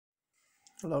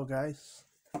Hello, guys,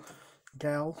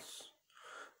 gals.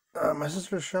 My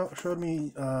sister showed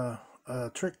me a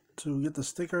trick to get the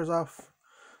stickers off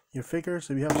your figures.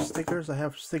 If you have stickers, I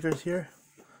have stickers here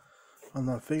on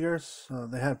the figures.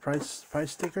 They had price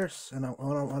stickers, and I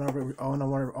want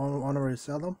to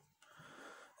resell them,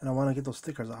 and I want to get those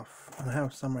stickers off. And I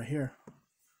have some right here,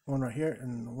 one right here,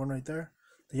 and one right there.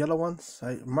 The yellow ones,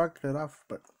 I marked it off,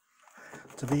 but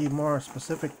to be more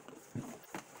specific,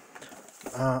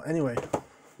 anyway.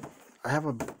 I have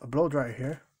a blow dryer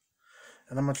here,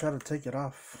 and I'm gonna try to take it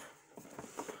off.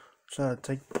 Try to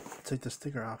take the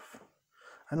sticker off.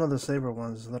 I know the saber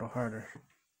one is a little harder.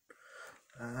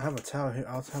 I have a towel here.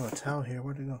 I'll have a towel here.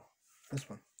 Where'd it go? This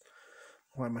one.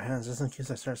 Wipe my hands just in case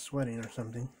I start sweating or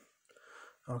something.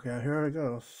 Okay, here it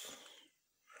goes.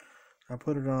 I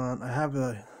put it on. I have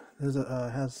a. There's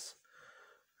a has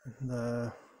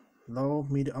the low,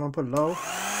 medium. I'm gonna put low.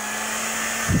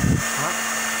 Hot.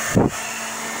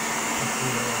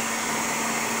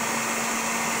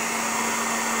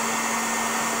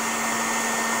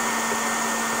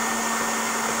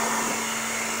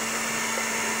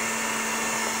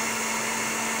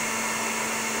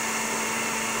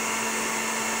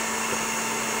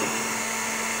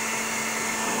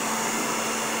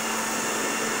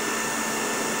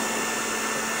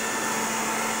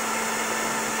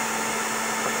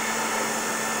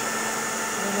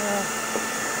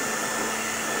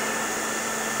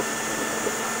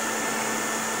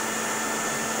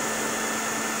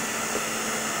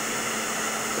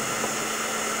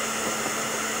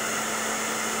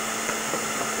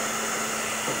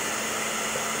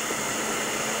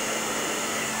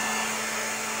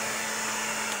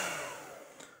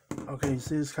 Okay, you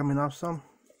see it's coming off some?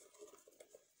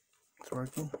 It's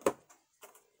working.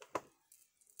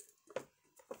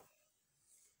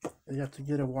 You have to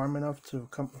get it warm enough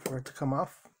for it to come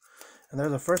off. And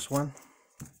there's the first one.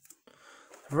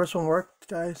 The first one worked,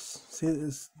 guys. See,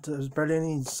 there's barely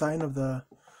any sign of the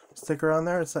sticker on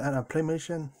there. It's a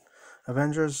Playmation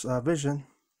Avengers Vision.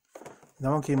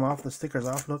 That one came off. The sticker's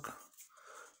off. Look,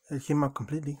 it came out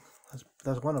completely.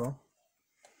 That's one of them.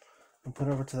 I'll put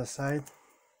it over to the side.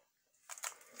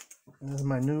 This is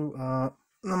my new, not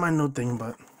my new thing,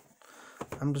 but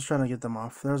I'm just trying to get them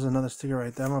off. There's another sticker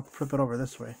right there. I'm gonna flip it over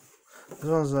this way. This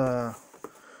one's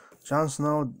Jon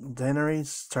Snow,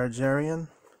 Daenerys Targaryen,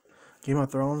 Game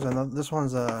of Thrones, and this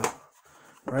one's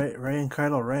Rey and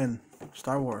Kylo Ren,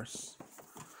 Star Wars,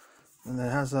 and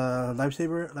it has a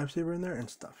lightsaber in there and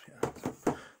stuff. Yeah.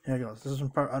 So, here it goes. This is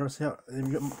one part. I don't see how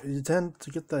you tend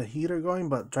to get the heater going,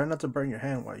 but try not to burn your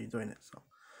hand while you're doing it. So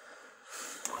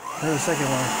here's the second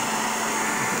one.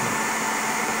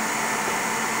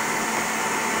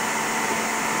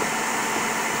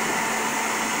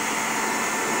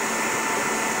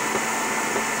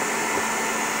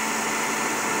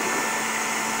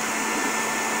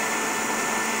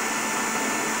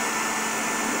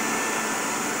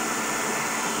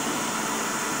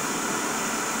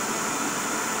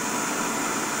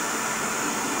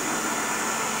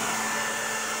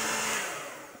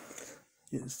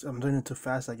 I'm doing it too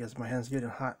fast. I guess my hand's getting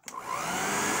hot.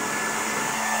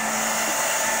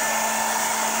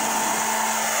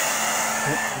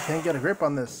 I can't get a grip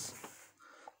on this.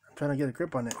 I'm trying to get a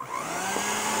grip on it.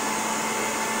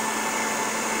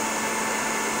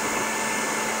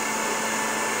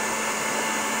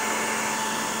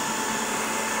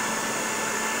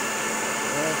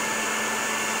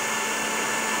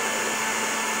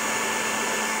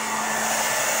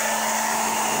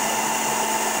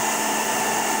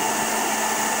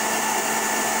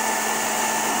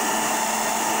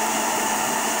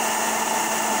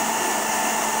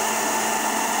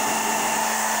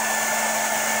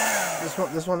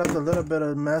 This one left a little bit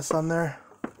of mess on there,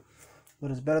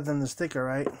 but it's better than the sticker,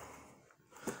 right?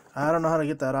 I don't know how to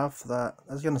get that off.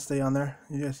 That's gonna stay on there.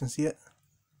 You guys can see it.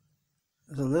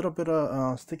 There's a little bit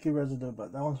of sticky residue,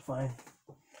 but that one's fine.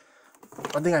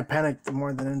 I think I panicked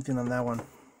more than anything on that one.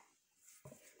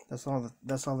 That's all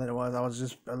that it was. I was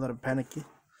just a little panicky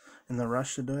in the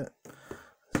rush to do it.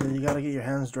 So you gotta get your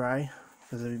hands dry,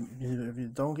 because if you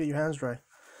don't get your hands dry,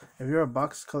 if you're a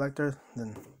box collector,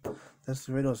 then this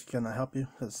video is gonna help you,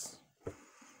 because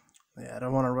yeah, I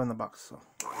don't want to run the box. So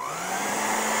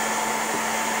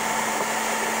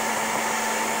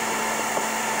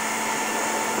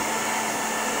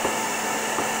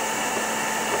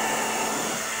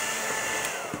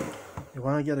you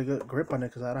want to get a good grip on it,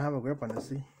 because I don't have a grip on it.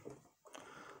 See, you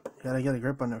gotta get a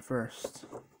grip on it first,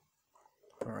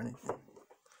 or anything.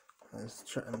 I'm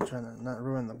trying to not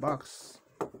ruin the box.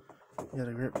 You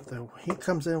gotta grip. The heat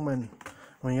comes in when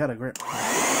you gotta grip.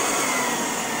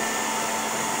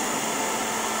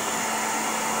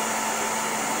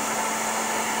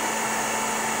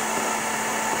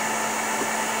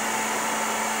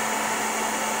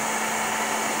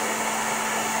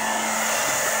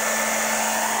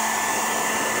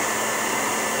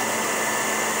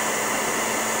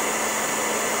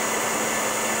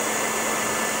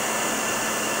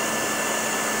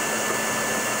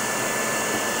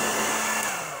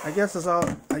 I guess it's all.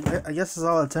 I guess it's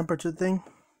all a temperature thing.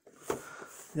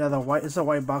 Yeah, the white. It's a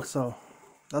white box, so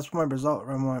that's my result.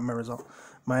 My result.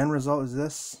 My end result is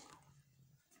this.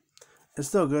 It's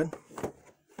still good.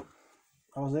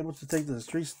 I was able to take the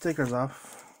street stickers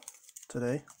off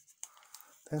today.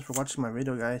 Thanks for watching my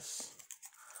video, guys.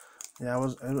 Yeah,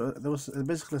 it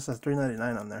basically says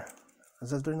 $3.99 on there. It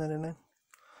says $3.99.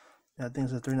 Yeah, I think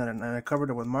it says $3.99. I covered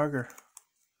it with marker.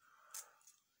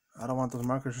 I don't want those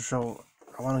markers to show.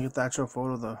 I want to get the actual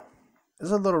photo.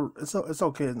 It's a little. It's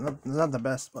okay. It's not the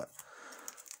best, but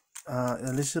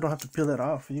at least you don't have to peel it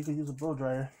off. You can use a blow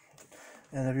dryer.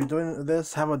 And if you're doing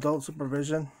this, have adult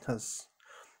supervision, because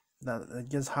that it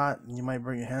gets hot and you might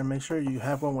burn your hand. Make sure you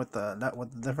have one with the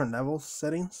different levels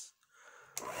settings.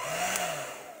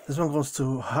 This one goes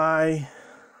to high,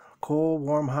 cold,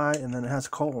 warm, high, and then it has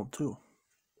cold too.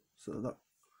 So look,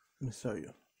 let me show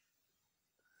you.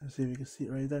 Let's see if you can see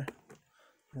it right there.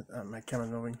 My camera's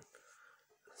moving.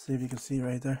 See if you can see it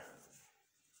right there.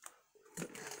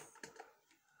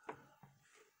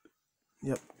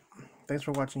 Yep. Thanks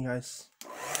for watching, guys.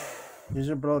 Use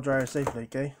your blow dryer safely,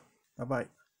 okay? Bye-bye.